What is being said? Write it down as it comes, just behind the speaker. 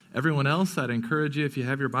everyone else, I'd encourage you, if you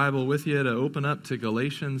have your Bible with you, to open up to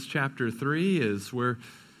Galatians chapter 3 as we're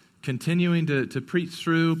continuing to preach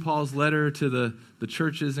through Paul's letter to the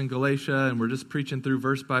churches in Galatia, and we're just preaching through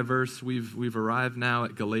verse by verse. We've arrived now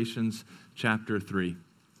at Galatians chapter 3.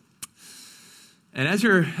 And as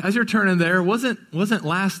you're turning there, wasn't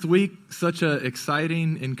last week such an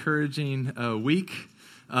exciting, encouraging week?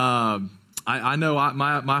 I know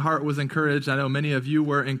my heart was encouraged. I know many of you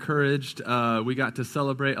were encouraged. We got to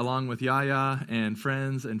celebrate along with Yaya and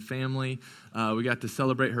friends and family. We got to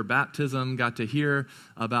celebrate her baptism, got to hear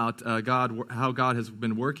about how God has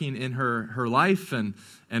been working in her life, and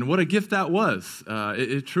what a gift that was.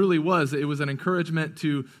 It truly was. It was an encouragement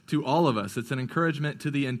to all of us. It's an encouragement to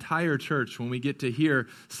the entire church when we get to hear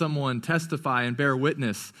someone testify and bear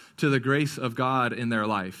witness to the grace of God in their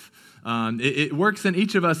life. It works in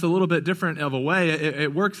each of us a little bit different of a way.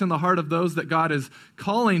 It works in the heart of those that God is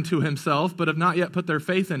calling to himself but have not yet put their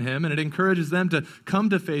faith in him, and it encourages them to come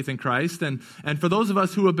to faith in Christ. And for those of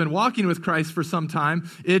us who have been walking with Christ for some time,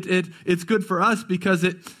 it's good for us because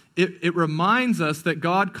it reminds us that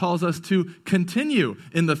God calls us to continue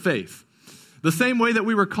in the faith. The same way that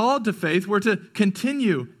we were called to faith, we're to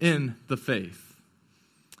continue in the faith.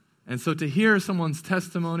 And so to hear someone's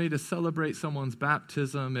testimony, to celebrate someone's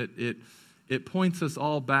baptism, it points us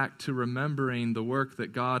all back to remembering the work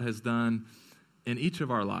that God has done in each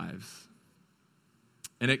of our lives.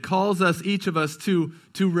 And it calls us, each of us, to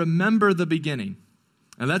remember the beginning.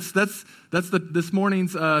 And that's this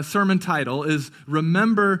morning's sermon title is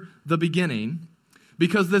Remember the Beginning,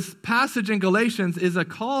 because this passage in Galatians is a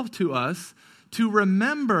call to us to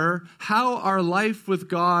remember how our life with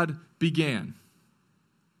God began.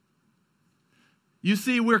 You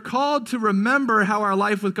see, we're called to remember how our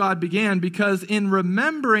life with God began because in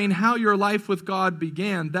remembering how your life with God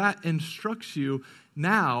began, that instructs you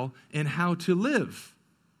now in how to live.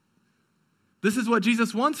 This is what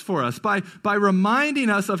Jesus wants for us. By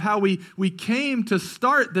reminding us of how we came to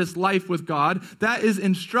start this life with God, that is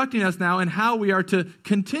instructing us now in how we are to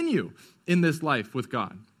continue in this life with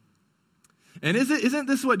God. And isn't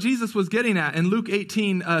this what Jesus was getting at in Luke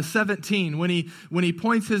 18:17 when he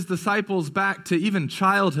points his disciples back to even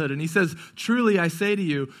childhood, and he says, "Truly I say to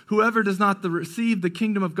you, whoever does not receive the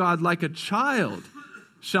kingdom of God like a child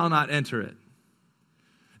shall not enter it."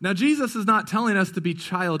 Now Jesus is not telling us to be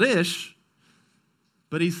childish,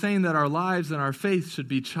 but he's saying that our lives and our faith should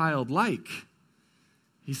be childlike.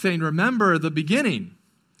 He's saying, remember the beginning.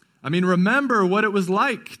 I mean, remember what it was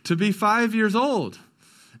like to be 5 years old.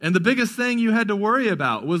 And the biggest thing you had to worry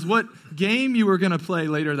about was what game you were going to play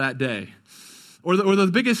later that day. Or the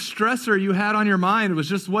biggest stressor you had on your mind was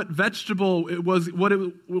just what vegetable it was,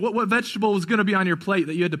 what vegetable was going to be on your plate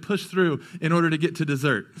that you had to push through in order to get to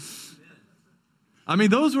dessert. I mean,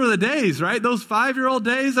 those were the days, right? Those 5-year-old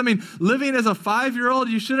days. I mean, living as a 5-year-old,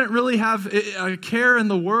 you shouldn't really have a care in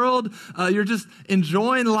the world. You're just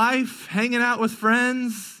enjoying life, hanging out with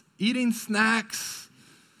friends, eating snacks,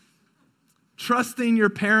 trusting your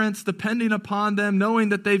parents, depending upon them, knowing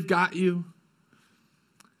that they've got you.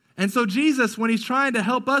 And so Jesus, when he's trying to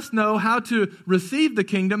help us know how to receive the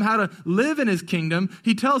kingdom, how to live in his kingdom,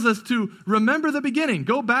 he tells us to remember the beginning.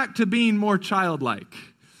 Go back to being more childlike.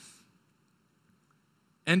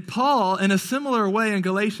 And Paul, in a similar way in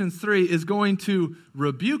Galatians 3, is going to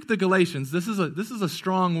rebuke the Galatians. This is a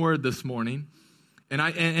strong word this morning.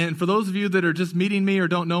 And for those of you that are just meeting me or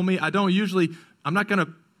don't know me, I don't usually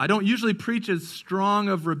preach as strong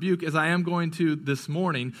of rebuke as I am going to this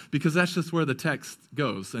morning because that's just where the text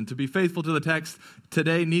goes. And to be faithful to the text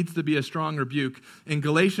today needs to be a strong rebuke. In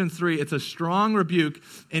Galatians 3, it's a strong rebuke,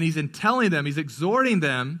 and he's exhorting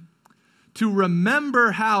them to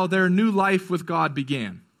remember how their new life with God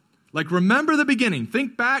began. Like, remember the beginning.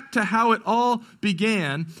 Think back to how it all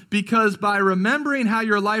began, because by remembering how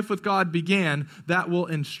your life with God began, that will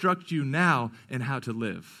instruct you now in how to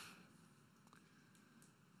live.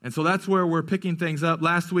 And so that's where we're picking things up.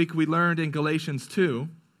 Last week we learned in Galatians 2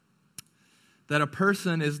 that a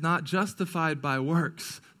person is not justified by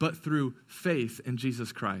works, but through faith in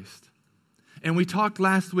Jesus Christ. And we talked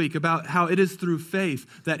last week about how it is through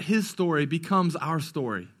faith that his story becomes our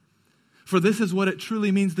story. For this is what it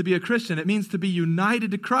truly means to be a Christian. It means to be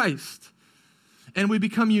united to Christ. And we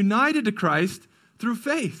become united to Christ through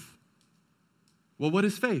faith. Well, what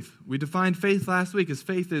is faith? We defined faith last week as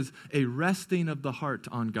faith is a resting of the heart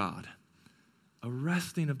on God. A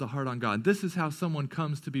resting of the heart on God. This is how someone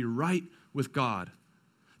comes to be right with God.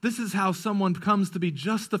 This is how someone comes to be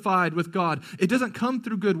justified with God. It doesn't come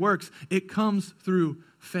through good works. It comes through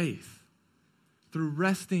faith. Through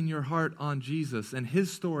resting your heart on Jesus and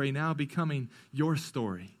his story now becoming your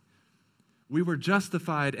story. We were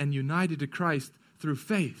justified and united to Christ through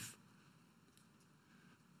faith.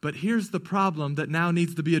 But here's the problem that now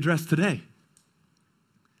needs to be addressed today.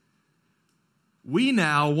 We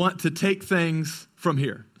now want to take things from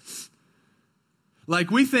here.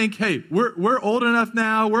 Like we think, hey, we're old enough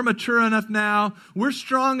now, we're mature enough now, we're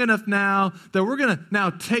strong enough now that we're going to now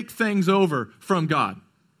take things over from God.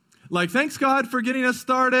 Like, thanks God for getting us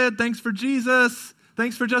started. Thanks for Jesus.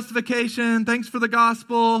 Thanks for justification. Thanks for the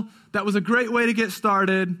gospel. That was a great way to get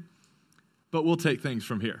started. But we'll take things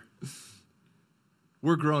from here.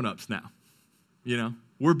 We're grown-ups now.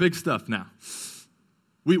 We're big stuff now.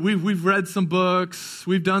 We've read some books.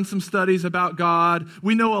 We've done some studies about God.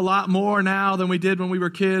 We know a lot more now than we did when we were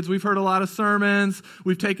kids. We've heard a lot of sermons.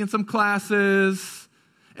 We've taken some classes.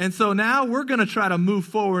 And so now we're going to try to move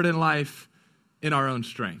forward in life in our own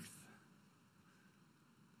strength.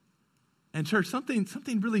 And church, something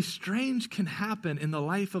really strange can happen in the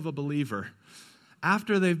life of a believer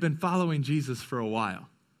after they've been following Jesus for a while.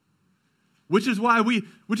 Which is why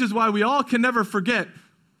we all can never forget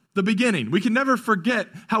the beginning. We can never forget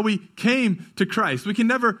how we came to Christ. We can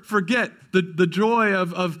never forget the joy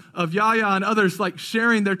of Yaya and others like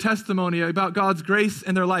sharing their testimony about God's grace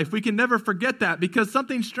in their life. We can never forget that because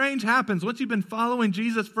something strange happens once you've been following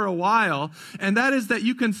Jesus for a while, and that is that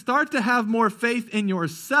you can start to have more faith in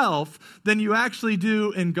yourself than you actually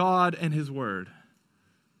do in God and His Word.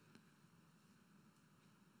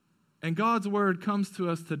 And God's Word comes to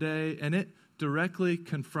us today, and it directly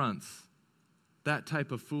confronts that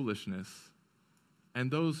type of foolishness and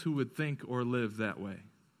those who would think or live that way.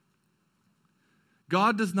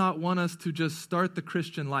 God does not want us to just start the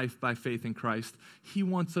Christian life by faith in Christ. He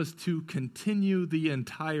wants us to continue the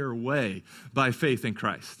entire way by faith in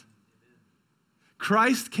Christ.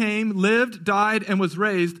 Christ came, lived, died, and was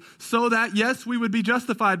raised so that, yes, we would be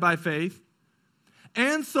justified by faith,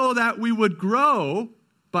 and so that we would grow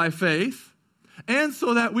by faith, and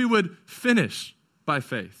so that we would finish by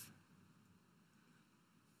faith.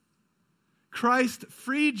 Christ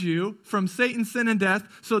freed you from Satan's sin and death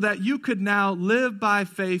so that you could now live by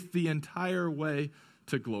faith the entire way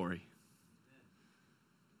to glory.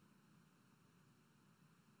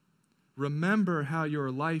 Remember how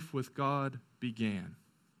your life with God began,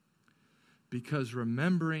 because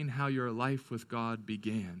remembering how your life with God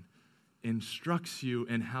began instructs you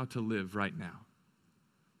in how to live right now.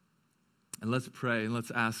 And let's pray and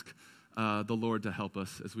let's ask the Lord to help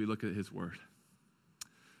us as we look at His Word.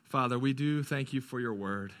 Father, we do thank you for your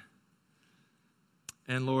word.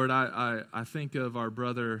 And Lord, I think of our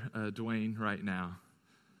brother Dwayne right now.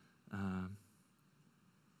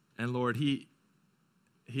 And Lord, he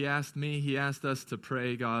asked us to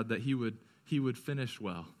pray, God, that he would finish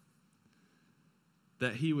well.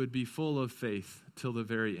 That he would be full of faith till the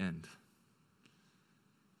very end.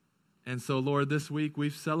 And so, Lord, this week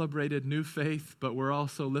we've celebrated new faith, but we're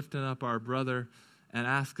also lifting up our brother and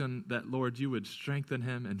asking that, Lord, you would strengthen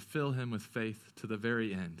him and fill him with faith to the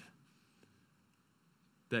very end.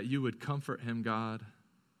 That you would comfort him, God.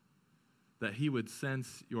 That he would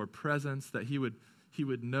sense your presence. That he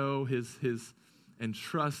would know his and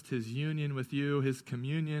trust his union with you, his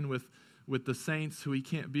communion with the saints who he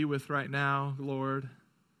can't be with right now, Lord.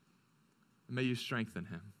 May you strengthen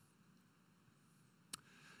him.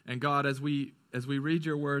 And God, as we read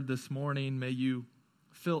your word this morning, may you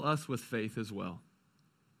fill us with faith as well.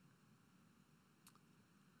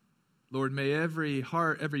 Lord, may every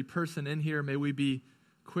heart, every person in here, may we be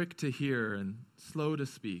quick to hear and slow to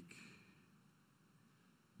speak.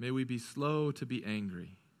 May we be slow to be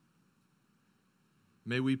angry.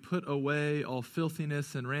 May we put away all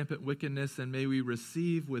filthiness and rampant wickedness, and may we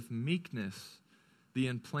receive with meekness the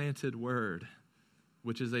implanted word,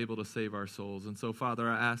 which is able to save our souls. And so, Father,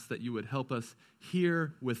 I ask that you would help us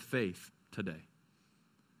hear with faith today.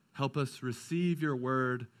 Help us receive your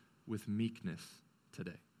word with meekness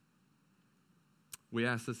today. We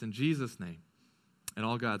ask this in Jesus' name. And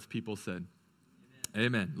all God's people said,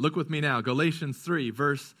 Amen. Look with me now, Galatians 3,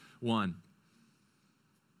 verse 1.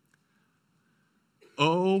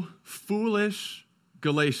 O foolish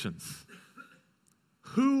Galatians,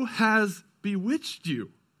 who has bewitched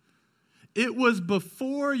you? It was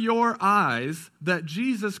before your eyes that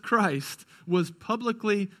Jesus Christ was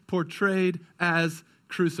publicly portrayed as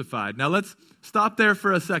crucified. Now let's stop there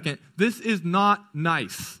for a second. This is not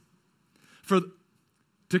nice.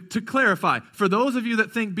 To clarify, for those of you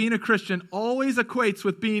that think being a Christian always equates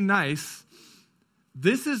with being nice,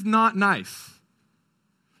 this is not nice.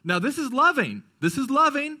 Now, this is loving. This is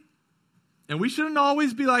loving. And we shouldn't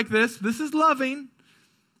always be like this. This is loving.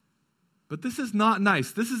 But this is not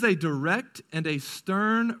nice. This is a direct and a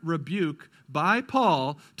stern rebuke by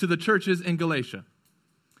Paul to the churches in Galatia.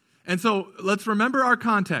 And so let's remember our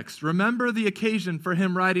context. Remember the occasion for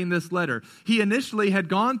him writing this letter. He initially had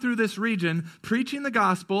gone through this region preaching the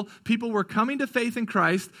gospel. People were coming to faith in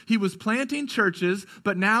Christ. He was planting churches,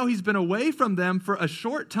 but now he's been away from them for a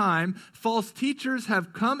short time. False teachers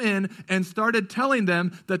have come in and started telling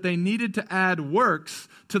them that they needed to add works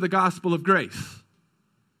to the gospel of grace.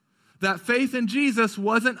 That faith in Jesus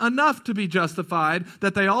wasn't enough to be justified,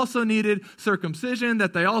 that they also needed circumcision,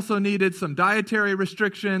 that they also needed some dietary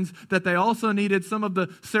restrictions, that they also needed some of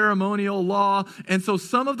the ceremonial law. And so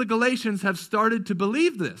some of the Galatians have started to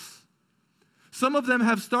believe this. Some of them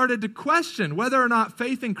have started to question whether or not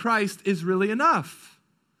faith in Christ is really enough.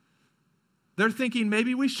 They're thinking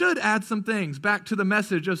maybe we should add some things back to the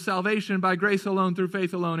message of salvation by grace alone, through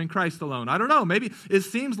faith alone, in Christ alone. I don't know. Maybe it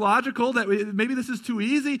seems logical that maybe this is too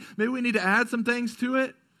easy. Maybe we need to add some things to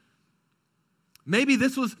it. Maybe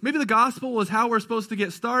the gospel was how we're supposed to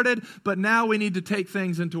get started, but now we need to take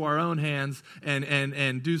things into our own hands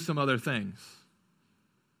and do some other things.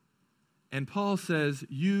 And Paul says,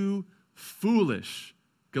 you foolish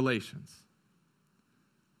Galatians.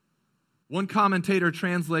 One commentator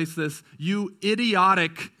translates this, you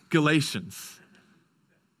idiotic Galatians.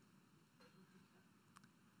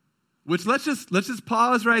 Which let's just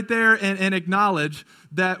pause right there and acknowledge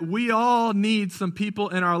that we all need some people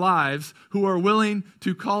in our lives who are willing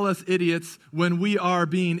to call us idiots when we are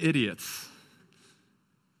being idiots.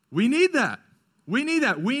 We need that. We need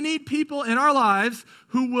that. We need people in our lives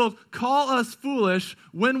who will call us foolish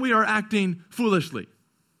when we are acting foolishly.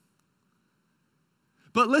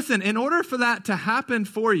 But listen, in order for that to happen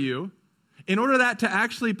for you, in order that to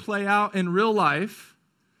actually play out in real life,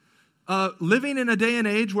 living in a day and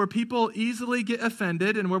age where people easily get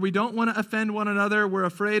offended and where we don't want to offend one another, we're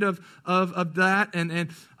afraid of that. And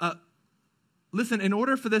listen, in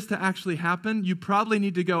order for this to actually happen, you probably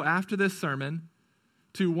need to go after this sermon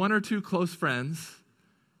to one or two close friends,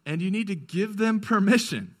 and you need to give them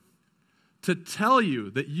permission to tell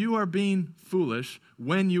you that you are being foolish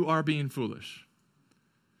when you are being foolish.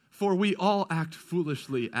 For we all act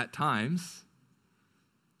foolishly at times.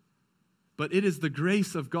 But it is the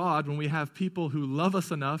grace of God when we have people who love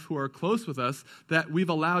us enough, who are close with us, that we've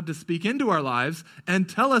allowed to speak into our lives and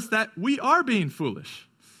tell us that we are being foolish.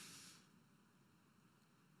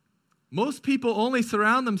 Most people only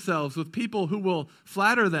surround themselves with people who will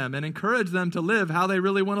flatter them and encourage them to live how they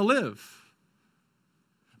really want to live.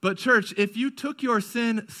 But church, if you took your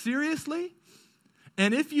sin seriously,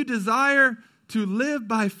 and if you desire to live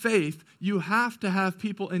by faith, you have to have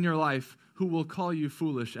people in your life who will call you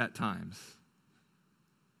foolish at times.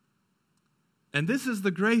 And this is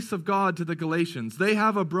the grace of God to the Galatians. They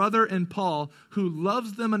have a brother in Paul who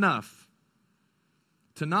loves them enough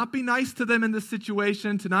to not be nice to them in this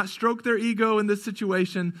situation, to not stroke their ego in this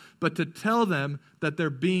situation, but to tell them that they're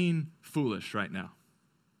being foolish right now.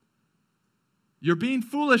 You're being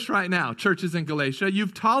foolish right now, churches in Galatia.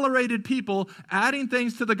 You've tolerated people adding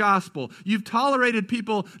things to the gospel. You've tolerated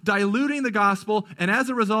people diluting the gospel, and as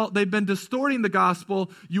a result, they've been distorting the gospel.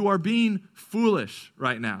 You are being foolish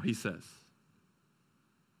right now, he says.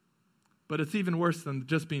 But it's even worse than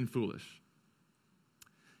just being foolish.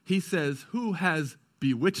 He says, who has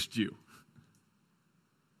bewitched you?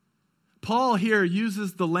 Paul here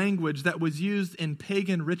uses the language that was used in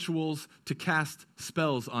pagan rituals to cast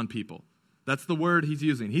spells on people. That's the word he's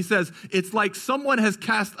using. He says, it's like someone has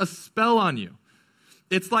cast a spell on you.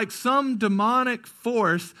 It's like some demonic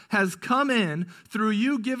force has come in through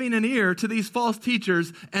you giving an ear to these false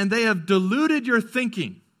teachers, and they have diluted your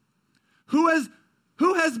thinking. Who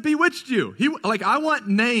has bewitched you? I want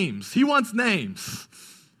names. He wants names.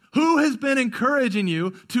 Who has been encouraging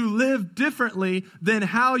you to live differently than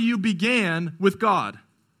how you began with God?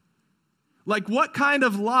 Like, what kind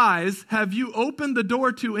of lies have you opened the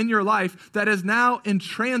door to in your life that has now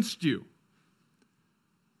entranced you?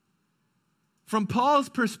 From Paul's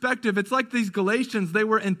perspective, it's like these Galatians, they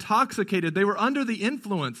were intoxicated. They were under the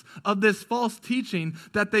influence of this false teaching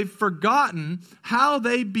that they've forgotten how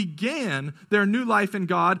they began their new life in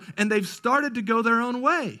God, and they've started to go their own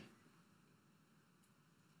way.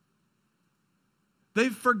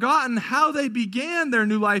 They've forgotten how they began their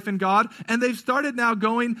new life in God, and they've started now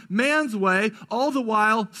going man's way, all the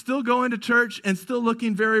while still going to church and still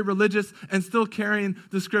looking very religious and still carrying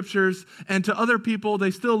the scriptures. And to other people, they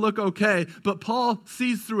still look okay. But Paul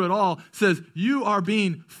sees through it all, says, you are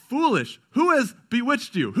being foolish. Who has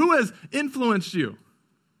bewitched you? Who has influenced you?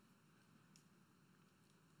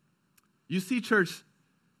 You see, church,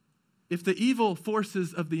 if the evil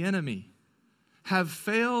forces of the enemy have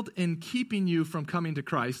failed in keeping you from coming to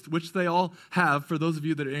Christ, which they all have for those of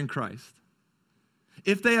you that are in Christ,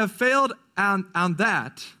 If they have failed on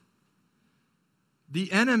that,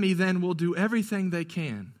 the enemy then will do everything they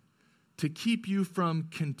can to keep you from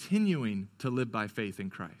continuing to live by faith in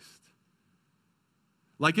Christ.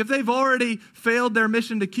 Like if they've already failed their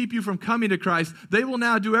mission to keep you from coming to Christ, they will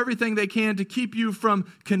now do everything they can to keep you from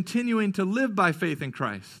continuing to live by faith in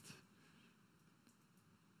Christ.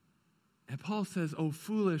 And Paul says, "O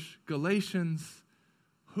foolish Galatians,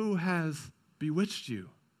 who has bewitched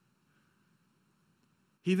you?"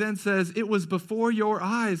 He then says, "It was before your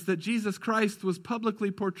eyes that Jesus Christ was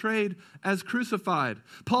publicly portrayed as crucified."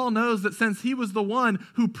 Paul knows that since he was the one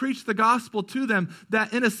who preached the gospel to them,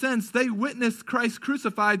 that in a sense they witnessed Christ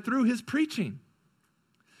crucified through his preaching.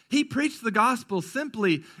 He preached the gospel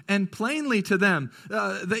simply and plainly to them.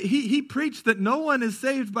 He preached that no one is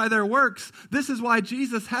saved by their works. This is why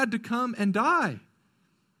Jesus had to come and die.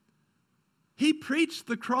 He preached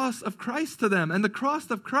the cross of Christ to them, and the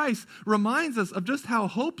cross of Christ reminds us of just how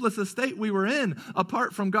hopeless a state we were in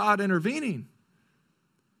apart from God intervening.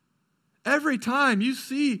 Every time you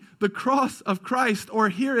see the cross of Christ or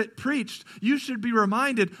hear it preached, you should be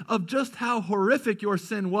reminded of just how horrific your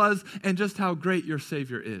sin was and just how great your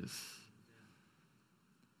Savior is.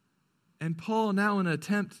 And Paul, now in an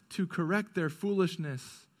attempt to correct their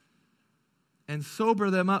foolishness and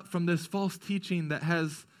sober them up from this false teaching that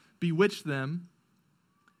has bewitched them,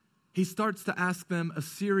 he starts to ask them a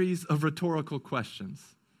series of rhetorical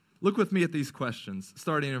questions. Look with me at these questions,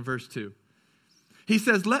 starting in verse 2. He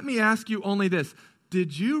says, "Let me ask you only this.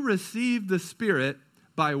 Did you receive the Spirit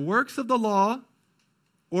by works of the law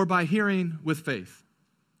or by hearing with faith?"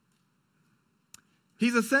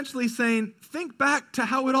 He's essentially saying, think back to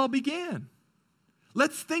how it all began.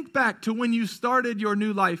 Let's think back to when you started your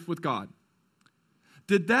new life with God.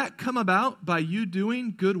 Did that come about by you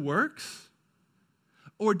doing good works?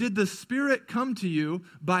 Or did the Spirit come to you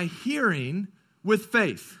by hearing with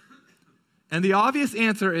faith? And the obvious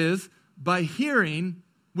answer is by hearing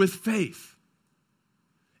with faith.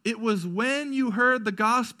 It was when you heard the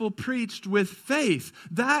gospel preached with faith.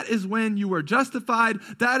 That is when you were justified.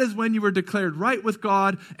 That is when you were declared right with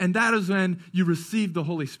God. And that is when you received the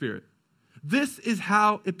Holy Spirit. This is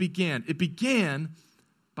how it began. It began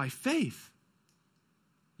by faith.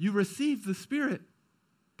 You received the Spirit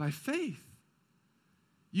by faith.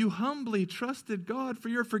 You humbly trusted God for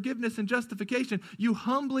your forgiveness and justification. You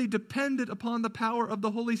humbly depended upon the power of the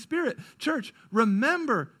Holy Spirit. Church,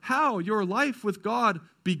 remember how your life with God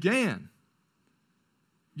began.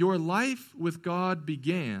 Your life with God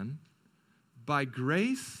began by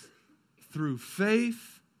grace, through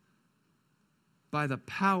faith, by the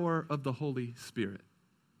power of the Holy Spirit.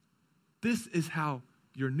 This is how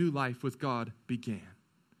your new life with God began.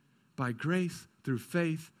 By grace, through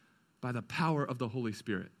faith, by the power of the Holy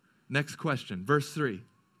Spirit. Next question, verse 3.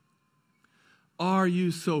 Are you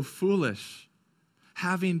so foolish?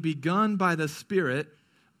 Having begun by the Spirit,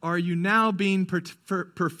 are you now being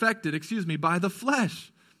perfected, by the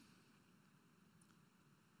flesh?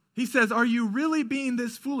 He says, are you really being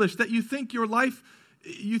this foolish that you think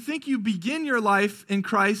you begin your life in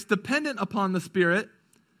Christ dependent upon the Spirit,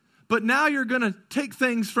 but now you're going to take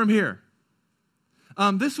things from here?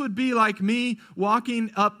 This would be like me walking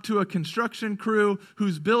up to a construction crew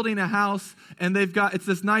who's building a house, and it's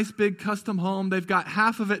this nice big custom home. They've got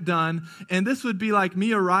half of it done. And this would be like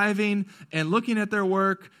me arriving and looking at their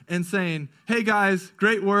work and saying, "Hey guys,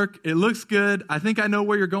 great work. It looks good. I think I know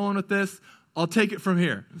where you're going with this. I'll take it from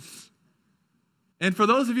here." And for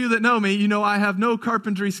those of you that know me, you know I have no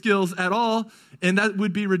carpentry skills at all, and that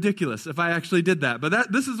would be ridiculous if I actually did that.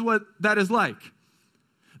 But this is what that is like.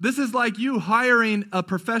 This is like you hiring a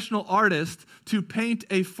professional artist to paint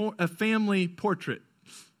a family portrait.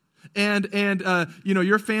 And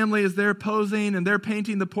your family is there posing and they're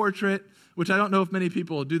painting the portrait, which I don't know if many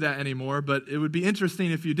people do that anymore, but it would be interesting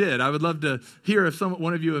if you did. I would love to hear if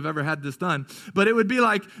one of you have ever had this done. But it would be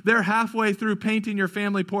like they're halfway through painting your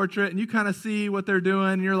family portrait and you kind of see what they're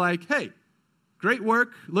doing and you're like, "Hey, great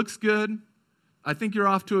work, looks good. I think you're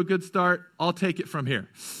off to a good start. I'll take it from here."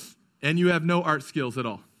 And you have no art skills at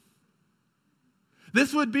all.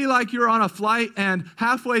 This would be like you're on a flight and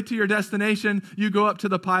halfway to your destination, you go up to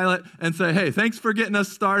the pilot and say, "Hey, thanks for getting us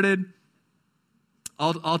started.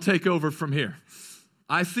 I'll take over from here.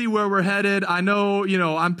 I see where we're headed. I know,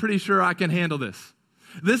 I'm pretty sure I can handle this."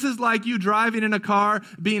 This is like you driving in a car,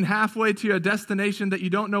 being halfway to a destination that you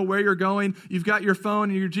don't know where you're going. You've got your phone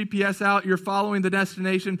and your GPS out. You're following the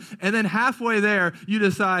destination. And then halfway there, you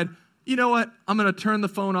decide, "You know what? I'm going to turn the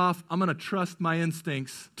phone off. I'm going to trust my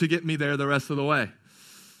instincts to get me there the rest of the way."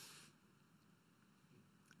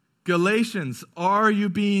 Galatians, are you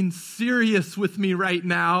being serious with me right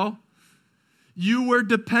now? You were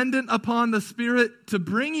dependent upon the Spirit to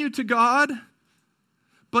bring you to God,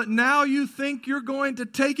 but now you think you're going to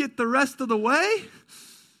take it the rest of the way?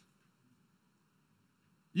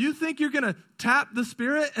 You think you're going to tap the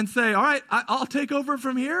Spirit and say, all right, I'll take over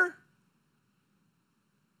from here?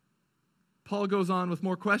 Paul goes on with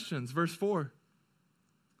more questions. Verse 4.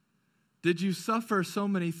 Did you suffer so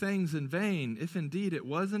many things in vain, if indeed it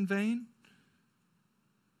was in vain?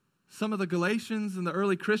 Some of the Galatians and the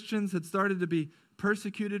early Christians had started to be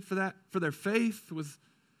persecuted for their faith. Was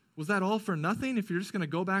that all for nothing if you're just going to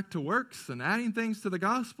go back to works and adding things to the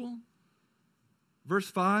gospel? Verse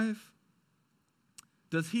 5.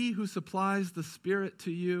 Does he who supplies the Spirit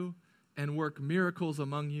to you and work miracles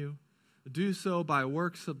among you do so by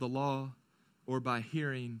works of the law or by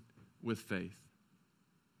hearing with faith?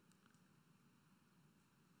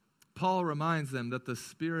 Paul reminds them that the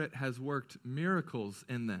Spirit has worked miracles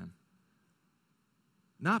in them,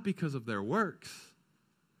 not because of their works,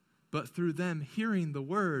 but through them hearing the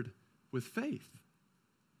word with faith.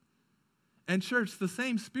 And church, the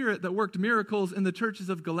same Spirit that worked miracles in the churches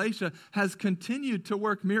of Galatia has continued to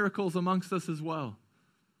work miracles amongst us as well.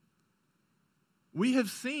 We have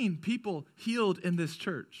seen people healed in this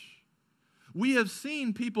church. We have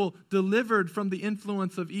seen people delivered from the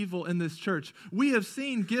influence of evil in this church. We have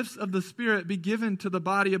seen gifts of the Spirit be given to the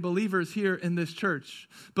body of believers here in this church.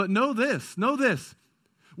 But know this.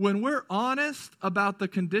 When we're honest about the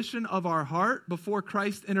condition of our heart before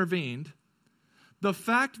Christ intervened, the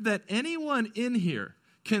fact that anyone in here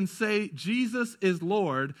can say Jesus is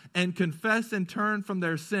Lord and confess and turn from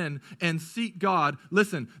their sin and seek God,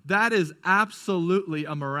 listen, that is absolutely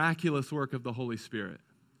a miraculous work of the Holy Spirit.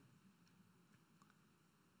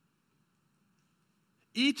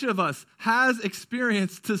 Each of us has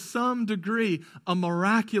experienced to some degree a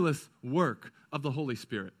miraculous work of the Holy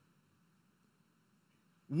Spirit.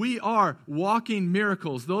 We are walking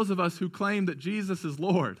miracles, those of us who claim that Jesus is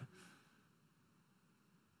Lord.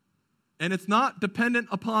 And it's not dependent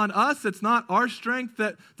upon us. It's not our strength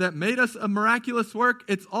that made us a miraculous work.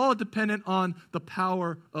 It's all dependent on the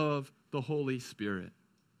power of the Holy Spirit.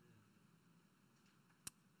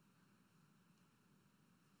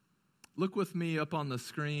 Look with me up on the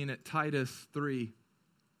screen at Titus 3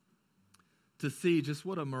 to see just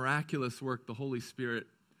what a miraculous work the Holy Spirit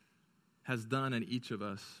has done in each of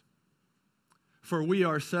us. For we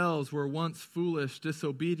ourselves were once foolish,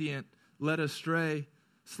 disobedient, led astray,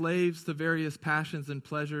 slaves to various passions and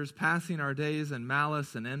pleasures, passing our days in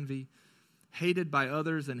malice and envy, hated by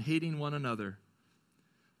others and hating one another.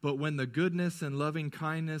 But when the goodness and loving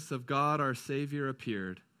kindness of God our Savior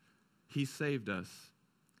appeared, he saved us,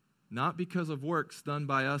 not because of works done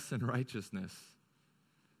by us in righteousness,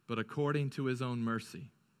 but according to his own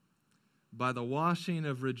mercy, by the washing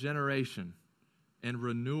of regeneration and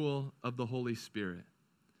renewal of the Holy Spirit,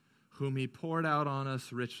 whom he poured out on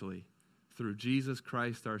us richly through Jesus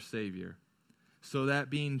Christ our Savior, so that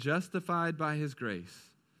being justified by his grace,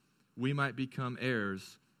 we might become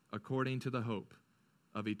heirs according to the hope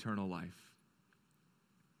of eternal life.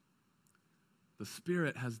 The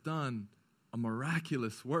Spirit has done a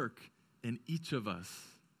miraculous work in each of us.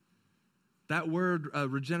 That word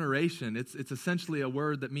regeneration, it's essentially a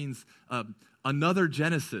word that means another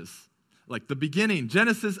Genesis, like the beginning.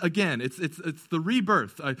 Genesis again. It's the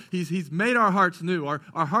rebirth. He's made our hearts new.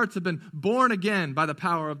 Our hearts have been born again by the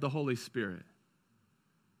power of the Holy Spirit.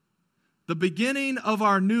 The beginning of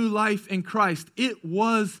our new life in Christ, it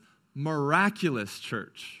was miraculous,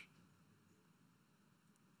 church.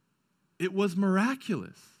 It was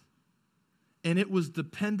miraculous. And it was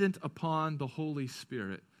dependent upon the Holy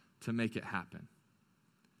Spirit to make it happen.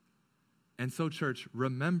 And so, church,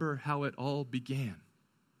 remember how it all began.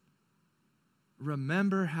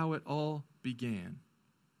 Remember how it all began.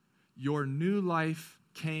 Your new life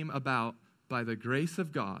came about by the grace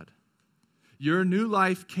of God. Your new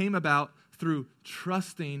life came about through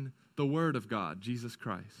trusting the Word of God, Jesus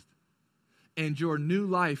Christ. And your new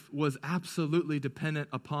life was absolutely dependent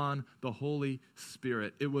upon the Holy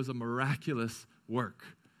Spirit. It was a miraculous work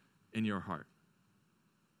in your heart.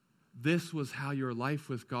 This was how your life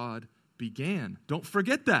with God began. Don't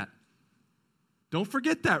forget that. Don't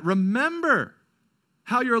forget that. Remember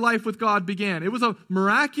how your life with God began. It was a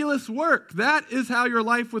miraculous work. That is how your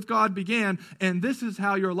life with God began, and this is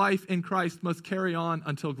how your life in Christ must carry on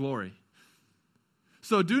until glory.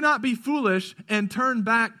 So do not be foolish and turn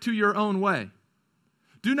back to your own way.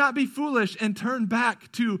 Do not be foolish and turn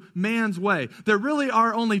back to man's way. There really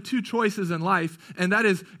are only two choices in life, and that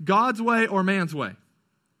is God's way or man's way.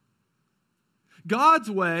 God's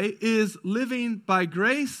way is living by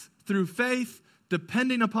grace through faith,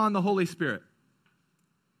 depending upon the Holy Spirit.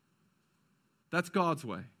 That's God's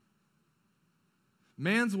way.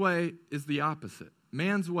 Man's way is the opposite.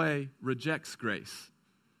 Man's way rejects grace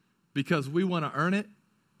because we want to earn it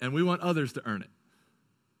and we want others to earn it.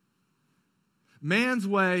 Man's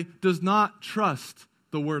way does not trust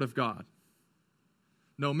the Word of God.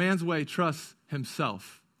 No, man's way trusts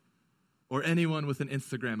himself or anyone with an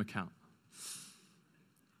Instagram account.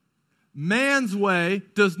 Man's way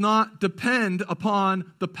does not depend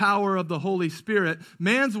upon the power of the Holy Spirit.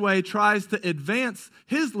 Man's way tries to advance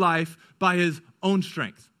his life by his own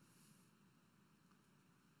strength.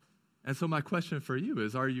 And so my question for you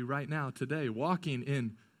is, are you right now, today, walking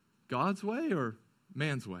in God's way or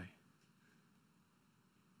man's way?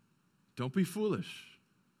 Don't be foolish.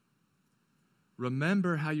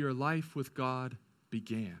 Remember how your life with God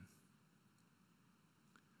began.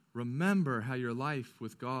 Remember how your life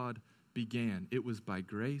with God began. It was by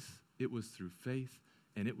grace, it was through faith,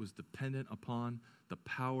 and it was dependent upon the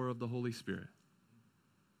power of the Holy Spirit.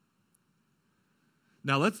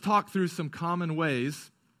 Now let's talk through some common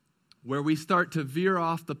ways where we start to veer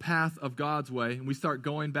off the path of God's way and we start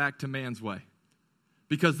going back to man's way.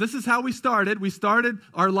 Because this is how we started. We started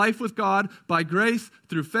our life with God by grace,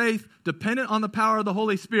 through faith, dependent on the power of the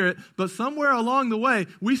Holy Spirit. But somewhere along the way,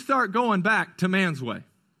 we start going back to man's way.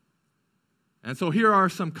 And so here are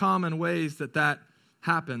some common ways that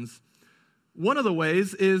happens. One of the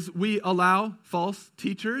ways is we allow false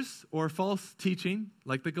teachers or false teaching,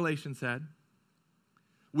 like the Galatians had.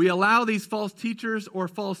 We allow these false teachers or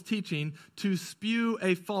false teaching to spew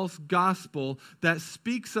a false gospel that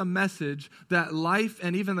speaks a message that life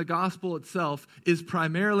and even the gospel itself is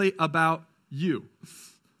primarily about you.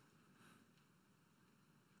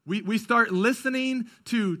 We start listening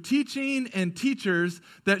to teaching and teachers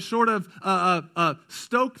that sort of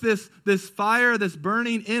stoke this fire, this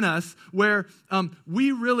burning in us where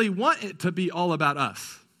we really want it to be all about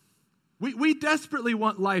us. We desperately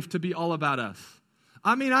want life to be all about us.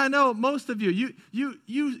 I mean, I know most of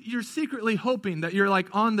you're secretly hoping that you're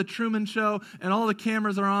like on the Truman Show and all the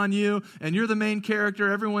cameras are on you and you're the main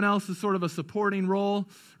character. Everyone else is sort of a supporting role,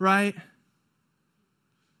 right?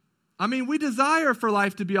 I mean, we desire for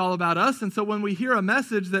life to be all about us, and so when we hear a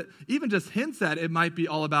message that even just hints at it might be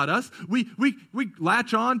all about us, we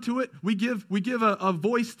latch on to it. We give a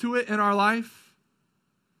voice to it in our life.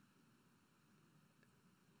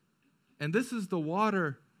 And this is the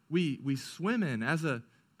water we swim in as a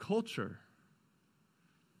culture.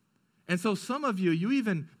 And so some of you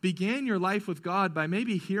even began your life with God by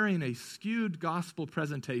maybe hearing a skewed gospel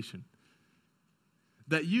presentation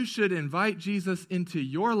that you should invite Jesus into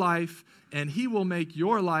your life and he will make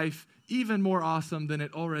your life even more awesome than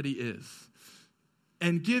it already is.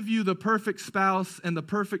 And give you the perfect spouse and the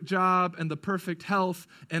perfect job and the perfect health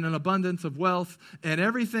and an abundance of wealth and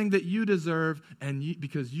everything that you deserve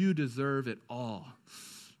because you deserve it all.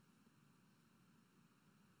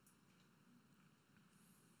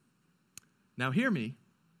 Now hear me.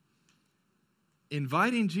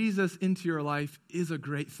 Inviting Jesus into your life is a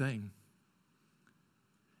great thing.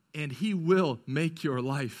 And he will make your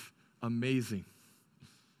life amazing.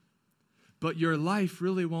 But your life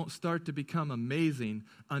really won't start to become amazing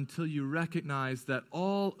until you recognize that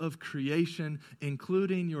all of creation,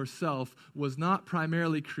 including yourself, was not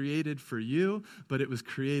primarily created for you, but it was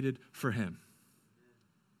created for him.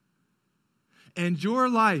 And your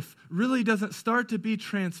life really doesn't start to be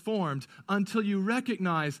transformed until you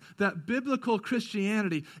recognize that biblical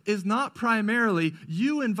Christianity is not primarily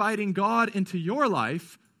you inviting God into your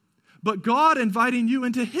life, but God inviting you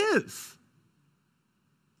into his.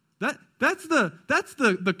 That's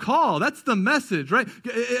the call. That's the message, right?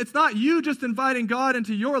 It's not you just inviting God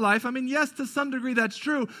into your life. I mean, yes, to some degree that's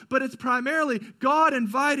true, but it's primarily God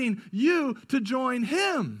inviting you to join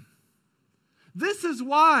him. This is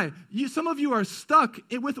why some of you are stuck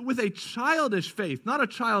with a childish faith, not a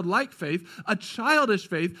childlike faith, a childish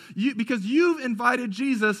faith, because you've invited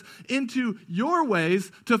Jesus into your ways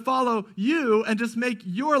to follow you and just make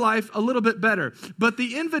your life a little bit better. But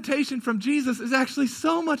the invitation from Jesus is actually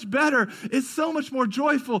so much better. It's so much more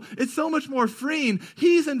joyful. It's so much more freeing.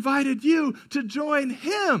 He's invited you to join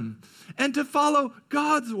him and to follow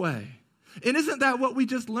God's way. And isn't that what we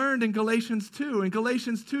just learned in Galatians 2? In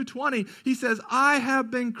Galatians 2:20, he says, I have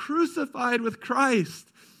been crucified with Christ.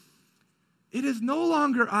 It is no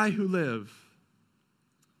longer I who live,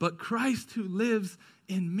 but Christ who lives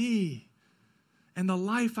in me. And the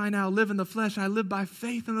life I now live in the flesh, I live by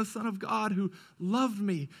faith in the Son of God who loved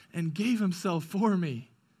me and gave himself for me.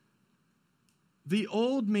 The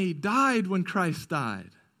old me died when Christ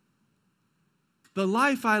died. The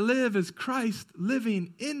life I live is Christ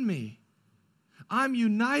living in me. I'm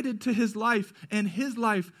united to his life, and his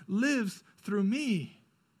life lives through me.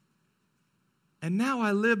 And now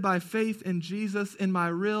I live by faith in Jesus in my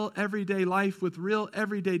real everyday life with real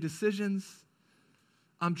everyday decisions.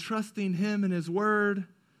 I'm trusting him and his word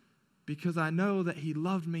because I know that he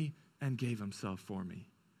loved me and gave himself for me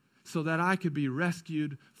so that I could be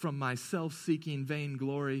rescued from my self-seeking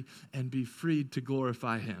vainglory and be freed to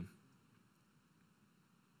glorify him.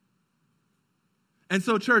 And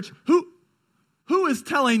so, church, who is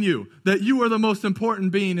telling you that you are the most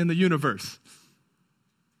important being in the universe?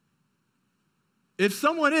 If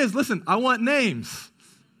someone is, listen, I want names.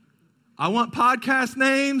 I want podcast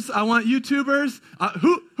names. I want YouTubers.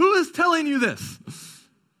 Who is telling you this?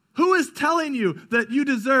 Who is telling you that you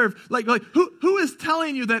deserve, who is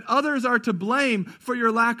telling you that others are to blame for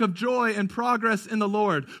your lack of joy and progress in the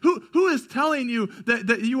Lord? Who is telling you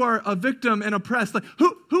that you are a victim and oppressed?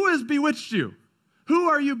 Who has bewitched you? Who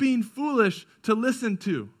are you being foolish to listen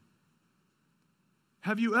to?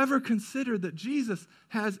 Have you ever considered that Jesus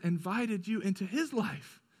has invited you into his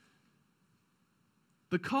life?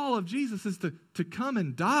 The call of Jesus is to come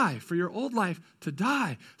and die, for your old life to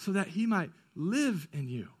die, so that he might live in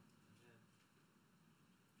you.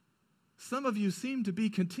 Some of you seem to be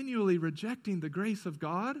continually rejecting the grace of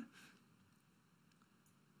God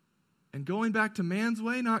and going back to man's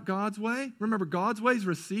way, not God's way. Remember, God's way is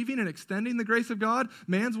receiving and extending the grace of God.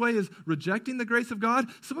 Man's way is rejecting the grace of God.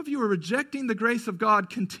 Some of you are rejecting the grace of God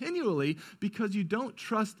continually because you don't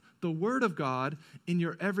trust the word of God in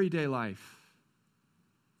your everyday life.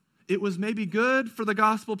 It was maybe good for the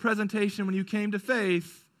gospel presentation when you came to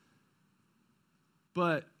faith,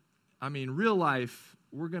 but, real life,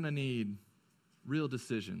 we're going to need real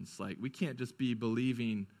decisions. We can't just be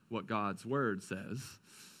believing what God's word says.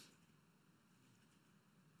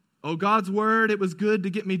 Oh, God's word, it was good to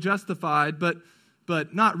get me justified, but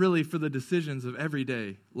not really for the decisions of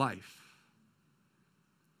everyday life.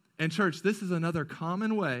 And church, this is another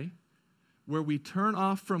common way where we turn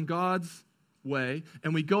off from God's way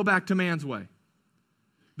and we go back to man's way.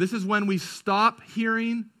 This is when we stop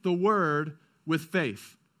hearing the word with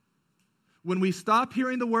faith. When we stop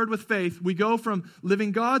hearing the word with faith, we go from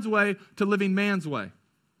living God's way to living man's way.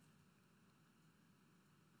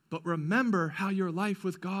 But remember how your life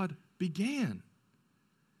with God began.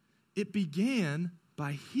 It began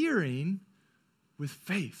by hearing with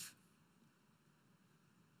faith.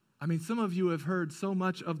 Some of you have heard so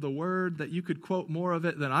much of the word that you could quote more of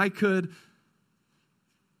it than I could.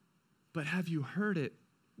 But have you heard it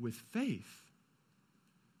with faith?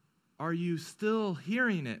 Are you still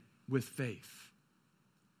hearing it with faith?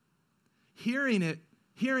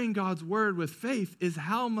 Hearing God's word with faith is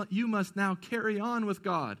how you must now carry on with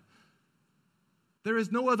God. There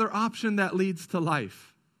is no other option that leads to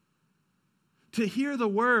life. To hear the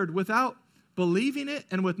word without believing it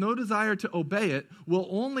and with no desire to obey it will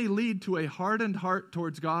only lead to a hardened heart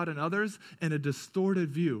towards God and others and a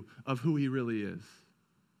distorted view of who he really is.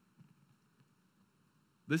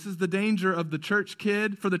 This is the danger of the church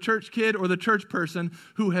kid or the church person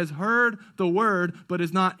who has heard the word but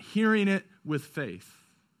is not hearing it with faith.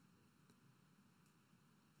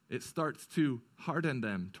 It starts to harden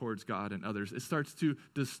them towards God and others. It starts to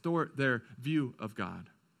distort their view of God.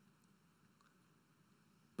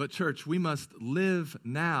 But church, we must live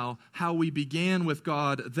now how we began with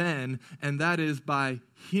God then, and that is by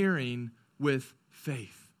hearing with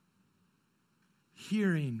faith.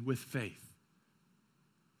 Hearing with faith.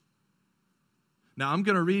 Now, I'm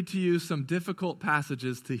going to read to you some difficult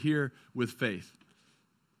passages to hear with faith,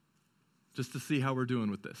 just to see how we're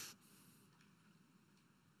doing with this.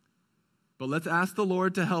 But let's ask the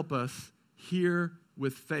Lord to help us hear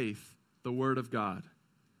with faith the word of God.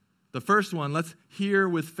 The first one, let's hear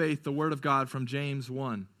with faith the word of God from James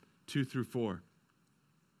 1, 2 through 4.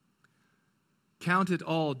 Count it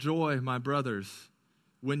all joy, my brothers,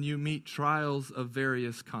 when you meet trials of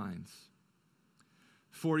various kinds.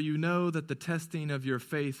 For you know that the testing of your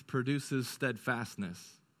faith produces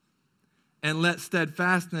steadfastness. And let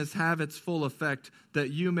steadfastness have its full effect,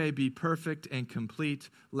 that you may be perfect and complete,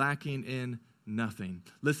 lacking in nothing.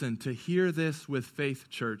 Listen, to hear this with faith,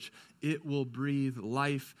 church, it will breathe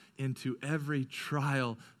life into every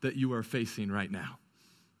trial that you are facing right now.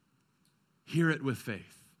 Hear it with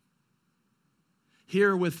faith.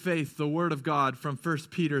 Hear with faith the word of God from 1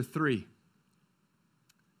 Peter 3.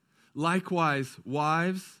 Likewise,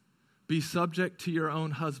 wives, be subject to your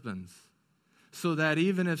own husbands, so that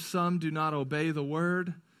even if some do not obey the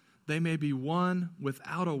word, they may be won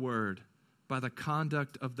without a word by the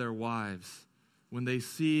conduct of their wives, when they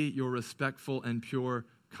see your respectful and pure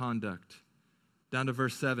conduct. Down to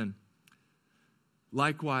verse 7.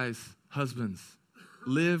 Likewise, husbands,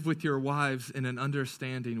 live with your wives in an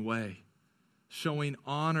understanding way, showing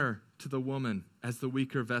honor to the woman as the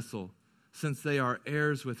weaker vessel, since they are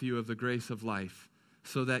heirs with you of the grace of life,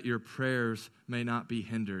 so that your prayers may not be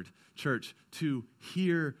hindered. Church, to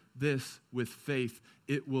hear this with faith,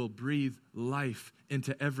 it will breathe life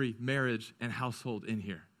into every marriage and household in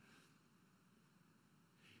here.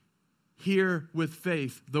 Hear with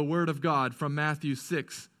faith the word of God from Matthew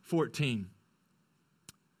 6:14.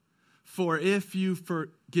 For if you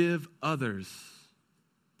forgive others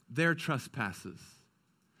their trespasses,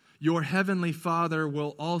 your heavenly Father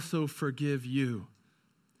will also forgive you.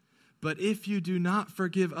 But if you do not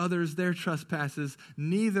forgive others their trespasses,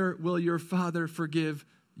 neither will your Father forgive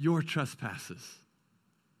your trespasses.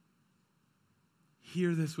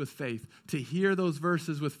 Hear this with faith. To hear those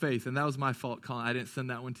verses with faith, and that was my fault, Colin, I didn't send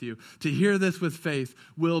that one to you. To hear this with faith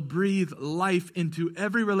will breathe life into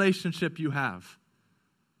every relationship you have.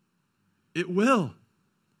 It will.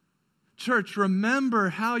 Church, remember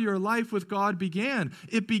how your life with God began.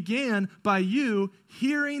 It began by you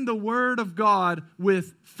hearing the word of God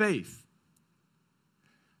with faith.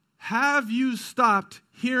 Have you stopped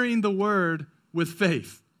hearing the word with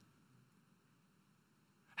faith?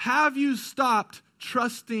 Have you stopped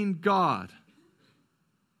trusting God?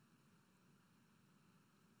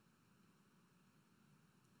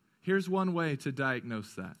 Here's one way to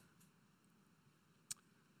diagnose that.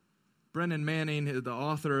 Brennan Manning, the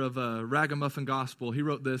author of Ragamuffin Gospel, he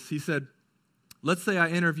wrote this. He said, let's say I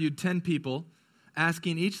interviewed 10 people,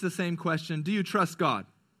 asking each the same question, do you trust God?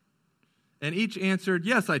 And each answered,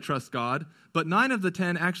 yes, I trust God, but 9 of the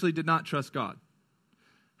 10 actually did not trust God.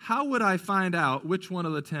 How would I find out which one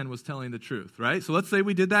of the 10 was telling the truth, right? So let's say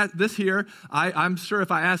we did this here. I'm sure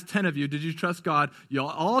if I asked 10 of you, did you trust God?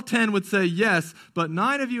 All 10 would say yes, but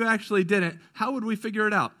 9 of you actually didn't. How would we figure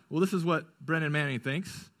it out? Well, this is what Brennan Manning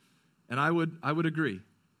thinks. And I would agree.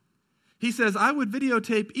 He says, I would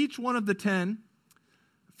videotape each one of the 10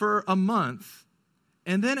 for a month,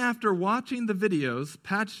 and then after watching the videos,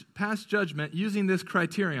 pass judgment using this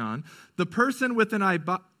criterion, the person with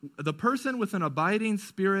an abiding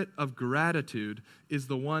spirit of gratitude is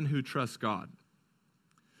the one who trusts God.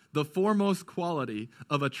 The foremost quality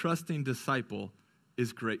of a trusting disciple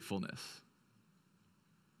is gratefulness.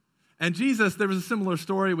 And Jesus, there was a similar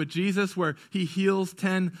story with Jesus where he heals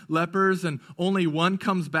 10 lepers and only one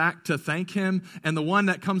comes back to thank him. And the one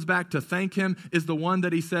that comes back to thank him is the one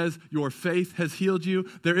that he says, your faith has healed you.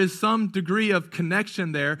 There is some degree of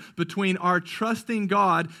connection there between our trusting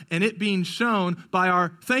God and it being shown by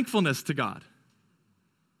our thankfulness to God.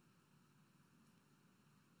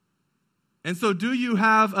 And so do you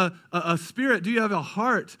have a spirit, do you have a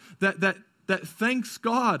heart that thanks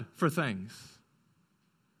God for things?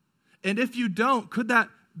 And if you don't, could that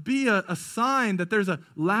be a sign that there's a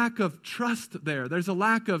lack of trust there? There's a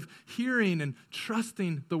lack of hearing and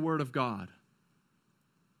trusting the Word of God.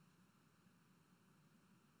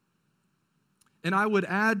 And I would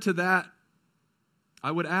add to that,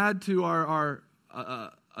 our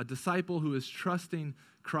a disciple who is trusting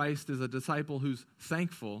Christ is a disciple who's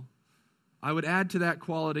thankful. I would add to that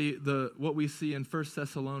quality what we see in 1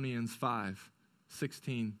 Thessalonians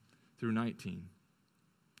 5:16 through 19.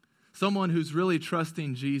 Someone who's really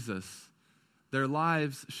trusting Jesus, their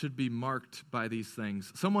lives should be marked by these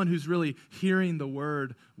things. Someone who's really hearing the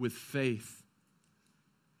word with faith,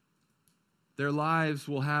 their lives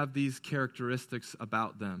will have these characteristics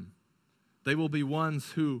about them. They will be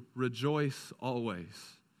ones who rejoice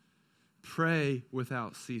always, pray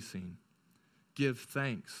without ceasing, give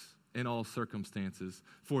thanks in all circumstances,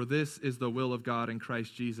 for this is the will of God in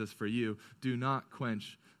Christ Jesus for you. Do not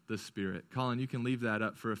quench the Spirit. Colin, you can leave that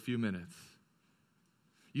up for a few minutes.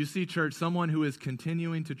 You see, church, someone who is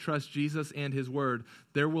continuing to trust Jesus and his word,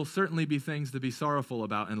 there will certainly be things to be sorrowful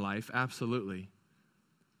about in life, absolutely.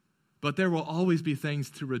 But there will always be things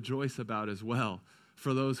to rejoice about as well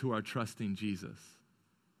for those who are trusting Jesus.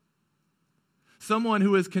 Someone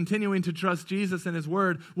who is continuing to trust Jesus and his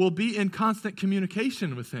word will be in constant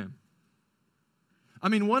communication with him. I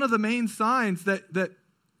mean, one of the main signs that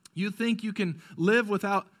you think you can live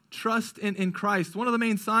without trust in Christ, one of the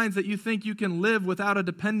main signs that you think you can live without a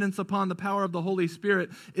dependence upon the power of the Holy Spirit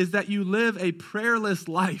is that you live a prayerless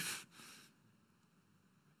life.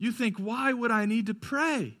 You think, why would I need to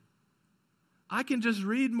pray? I can just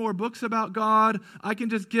read more books about God. I can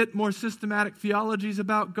just get more systematic theologies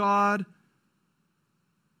about God.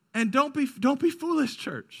 And don't be foolish,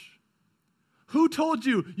 church. Who told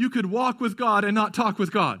you you could walk with God and not talk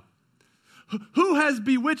with God? Who has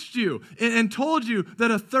bewitched you and told you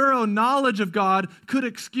that a thorough knowledge of God could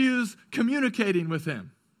excuse communicating with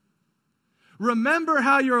him? Remember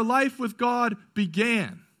how your life with God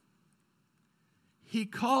began. He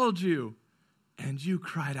called you and you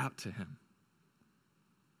cried out to him.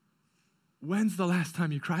 When's the last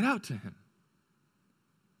time you cried out to him?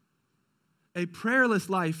 A prayerless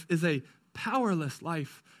life is a powerless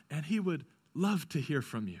life, and he would love to hear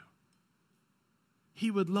from you. He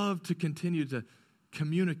would love to continue to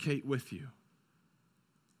communicate with you.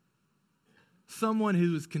 Someone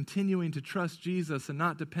who is continuing to trust Jesus and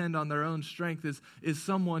not depend on their own strength is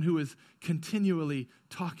someone who is continually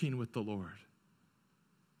talking with the Lord.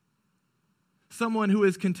 Someone who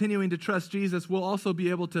is continuing to trust Jesus will also be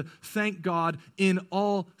able to thank God in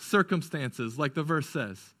all circumstances, like the verse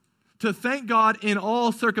says. To thank God in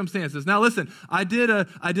all circumstances. Now listen, I did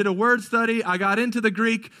a word study. I got into the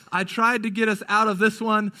Greek. I tried to get us out of this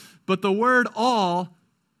one, but the word all,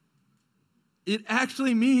 it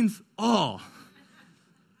actually means all.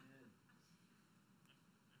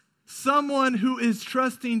 Someone who is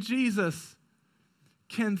trusting Jesus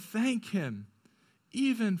can thank him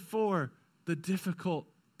even for the difficult,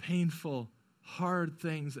 painful, hard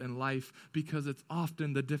things in life, because it's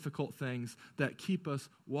often the difficult things that keep us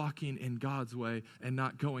walking in God's way and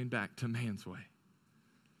not going back to man's way.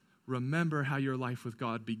 Remember how your life with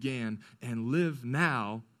God began and live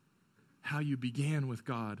now how you began with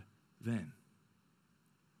God then.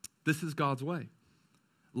 This is God's way.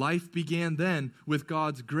 Life began then with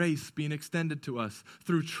God's grace being extended to us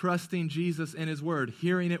through trusting Jesus and his word,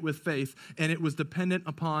 hearing it with faith, and it was dependent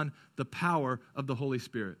upon the power of the Holy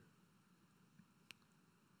Spirit.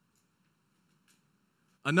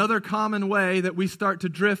 Another common way that we start to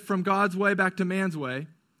drift from God's way back to man's way,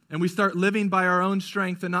 and we start living by our own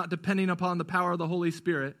strength and not depending upon the power of the Holy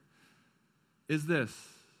Spirit, is this.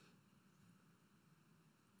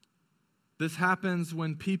 This happens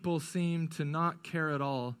when people seem to not care at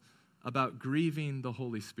all about grieving the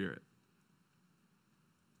Holy Spirit.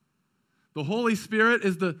 The Holy Spirit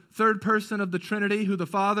is the third person of the Trinity who the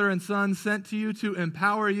Father and Son sent to you to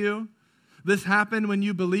empower you. This happened when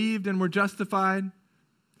you believed and were justified.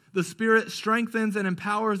 The Spirit strengthens and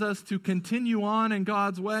empowers us to continue on in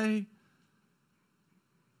God's way.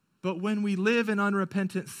 But when we live in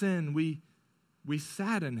unrepentant sin, we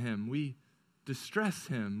sadden him, we distress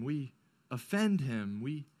him, we offend him,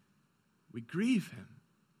 we grieve him.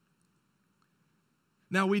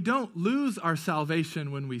 Now, we don't lose our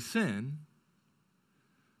salvation when we sin,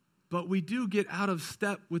 but we do get out of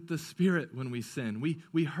step with the Spirit when we sin.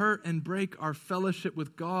 We hurt and break our fellowship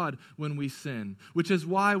with God when we sin, which is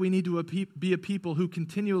why we need to be a people who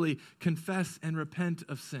continually confess and repent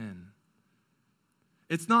of sin.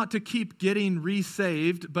 It's not to keep getting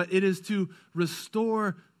resaved, but it is to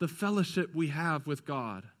restore the fellowship we have with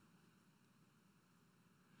God.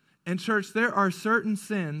 And church, there are certain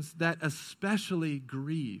sins that especially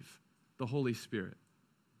grieve the Holy Spirit.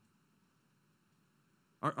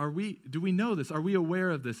 Do we know this? Are we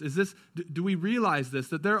aware of this? Do we realize this?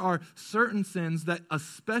 That there are certain sins that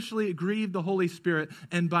especially grieve the Holy Spirit,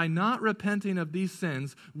 and by not repenting of these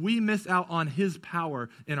sins, we miss out on his power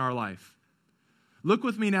in our life. Look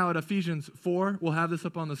with me now at Ephesians 4. We'll have this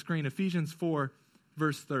up on the screen. Ephesians 4,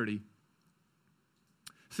 verse 30.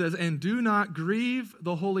 Says, "And do not grieve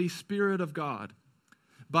the Holy Spirit of God,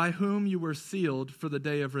 by whom you were sealed for the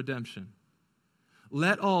day of redemption.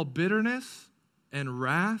 Let all bitterness and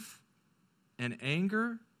wrath and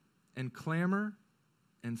anger and clamor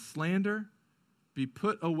and slander be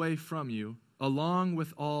put away from you, along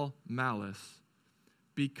with all malice.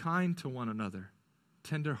 Be kind to one another,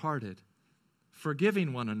 tender-hearted,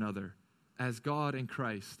 forgiving one another, as God in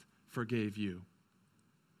Christ forgave you."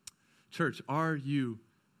 Church, are you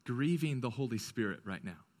grieving the Holy Spirit right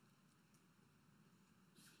now?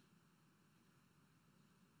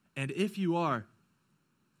 And if you are,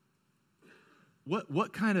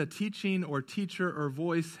 what kind of teaching or teacher or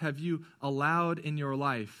voice have you allowed in your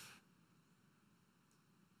life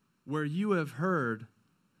where you have heard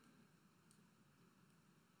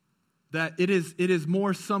that it is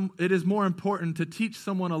more important to teach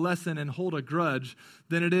someone a lesson and hold a grudge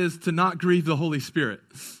than it is to not grieve the Holy Spirit?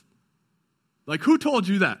 Like, who told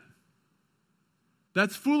you that?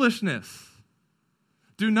 That's foolishness.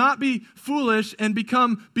 Do not be foolish and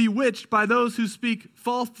become bewitched by those who speak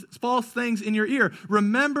false things in your ear.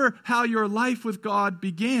 Remember how your life with God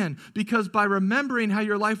began, because by remembering how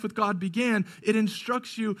your life with God began, it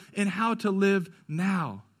instructs you in how to live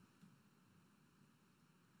now.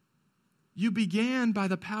 You began by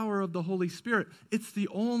the power of the Holy Spirit. It's the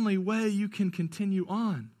only way you can continue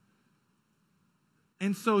on.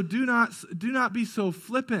 And so do not be so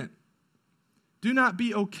flippant. Do not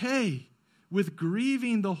be okay with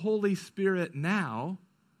grieving the Holy Spirit now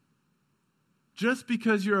just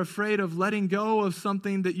because you're afraid of letting go of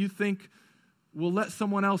something that you think will let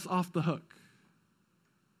someone else off the hook.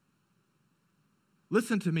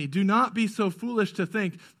 Listen to me. Do not be so foolish to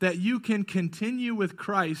think that you can continue with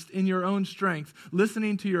Christ in your own strength,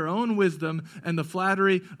 listening to your own wisdom and the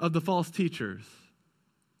flattery of the false teachers.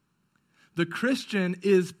 The Christian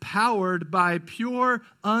is powered by pure,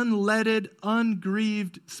 unleaded,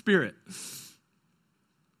 ungrieved spirit.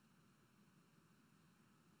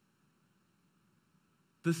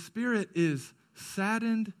 The Spirit is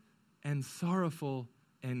saddened and sorrowful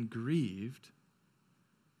and grieved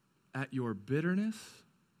at your bitterness,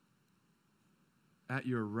 at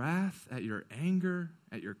your wrath, at your anger,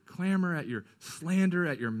 at your clamor, at your slander,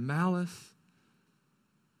 at your malice.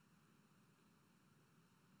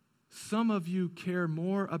 Some of you care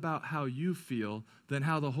more about how you feel than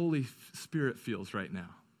how the Holy Spirit feels right now.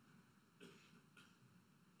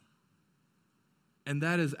 And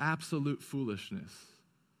that is absolute foolishness.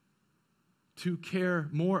 To care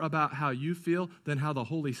more about how you feel than how the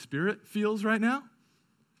Holy Spirit feels right now?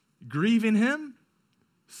 Grieving Him?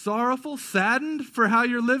 Sorrowful? Saddened for how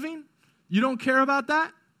you're living? You don't care about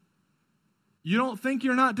that? You don't think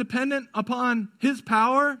you're not dependent upon His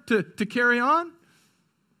power to carry on?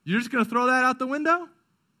 You're just going to throw that out the window?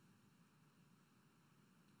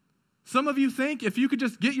 Some of you think if you could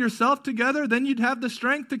just get yourself together, then you'd have the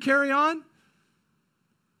strength to carry on?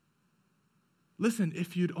 Listen,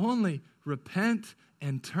 if you'd only repent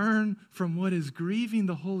and turn from what is grieving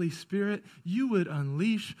the Holy Spirit, you would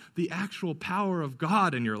unleash the actual power of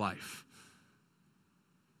God in your life.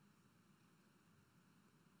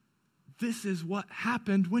 This is what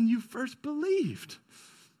happened when you first believed.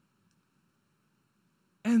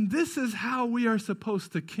 And this is how we are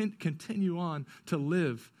supposed to continue on to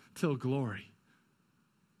live till glory.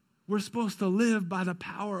 We're supposed to live by the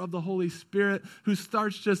power of the Holy Spirit, who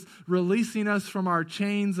starts just releasing us from our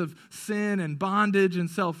chains of sin and bondage and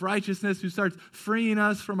self-righteousness, who starts freeing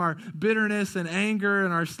us from our bitterness and anger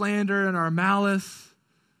and our slander and our malice,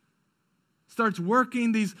 starts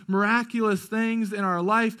working these miraculous things in our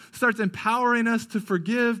life, starts empowering us to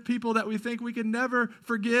forgive people that we think we could never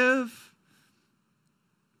forgive.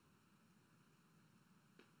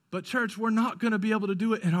 But church, we're not going to be able to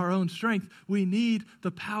do it in our own strength. We need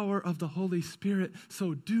the power of the Holy Spirit,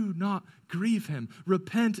 so do not grieve Him.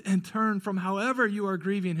 Repent and turn from however you are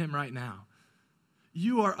grieving Him right now.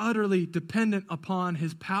 You are utterly dependent upon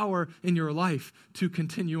His power in your life to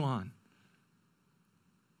continue on.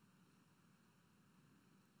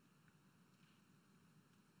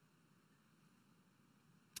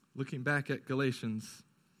 Looking back at Galatians,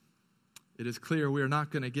 it is clear we are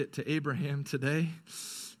not going to get to Abraham today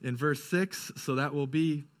in verse 6, so that will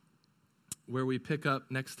be where we pick up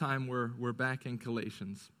next time we're back in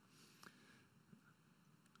Galatians.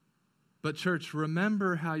 But church,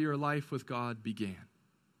 remember how your life with God began.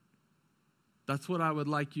 That's what I would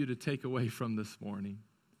like you to take away from this morning.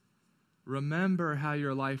 Remember how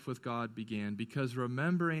your life with God began, because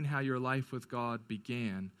remembering how your life with God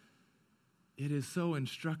began, it is so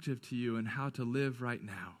instructive to you in how to live right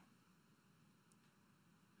now.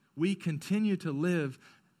 We continue to live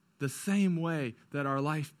the same way that our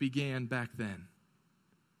life began back then.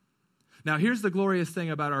 Now, here's the glorious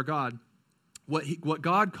thing about our God. What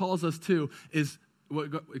God calls us to is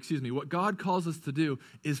what God calls us to do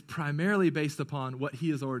is primarily based upon what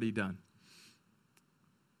He has already done.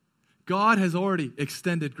 God has already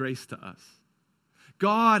extended grace to us.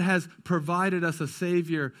 God has provided us a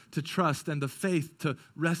Savior to trust and the faith to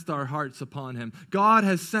rest our hearts upon Him. God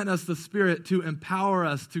has sent us the Spirit to empower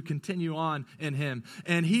us to continue on in Him.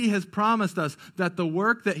 And He has promised us that the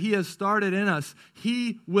work that He has started in us,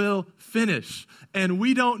 He will finish. And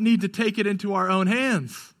we don't need to take it into our own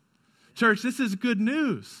hands. Church, this is good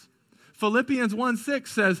news. Philippians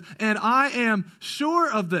 1:6 says, "And I am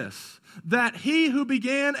sure of this, that He who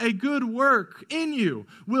began a good work in you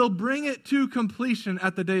will bring it to completion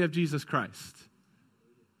at the day of Jesus Christ."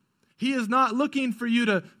 He is not looking for you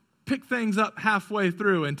to pick things up halfway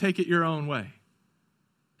through and take it your own way.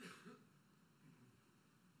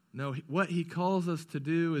 No, what He calls us to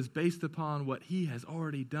do is based upon what He has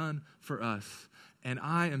already done for us. And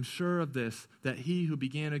I am sure of this, that He who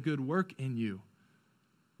began a good work in you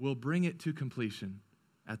will bring it to completion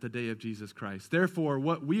at the day of Jesus Christ. Therefore,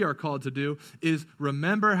 what we are called to do is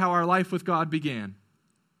remember how our life with God began.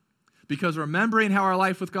 Because remembering how our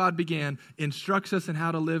life with God began instructs us in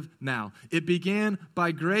how to live now. It began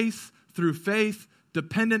by grace through faith,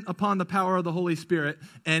 dependent upon the power of the Holy Spirit,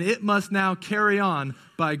 and it must now carry on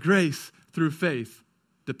by grace through faith,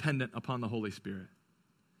 dependent upon the Holy Spirit.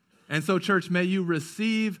 And so, church, may you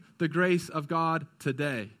receive the grace of God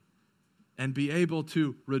today and be able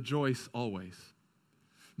to rejoice always.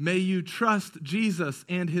 May you trust Jesus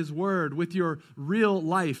and his word with your real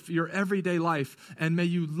life, your everyday life, and may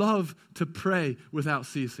you love to pray without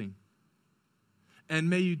ceasing. And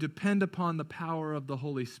may you depend upon the power of the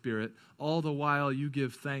Holy Spirit, all the while you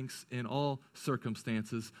give thanks in all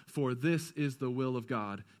circumstances, for this is the will of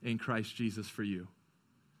God in Christ Jesus for you.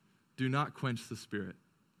 Do not quench the Spirit.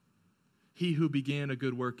 He who began a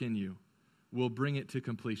good work in you will bring it to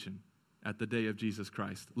completion at the day of Jesus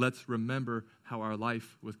Christ. Let's remember how our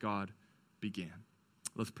life with God began.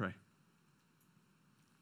 Let's pray.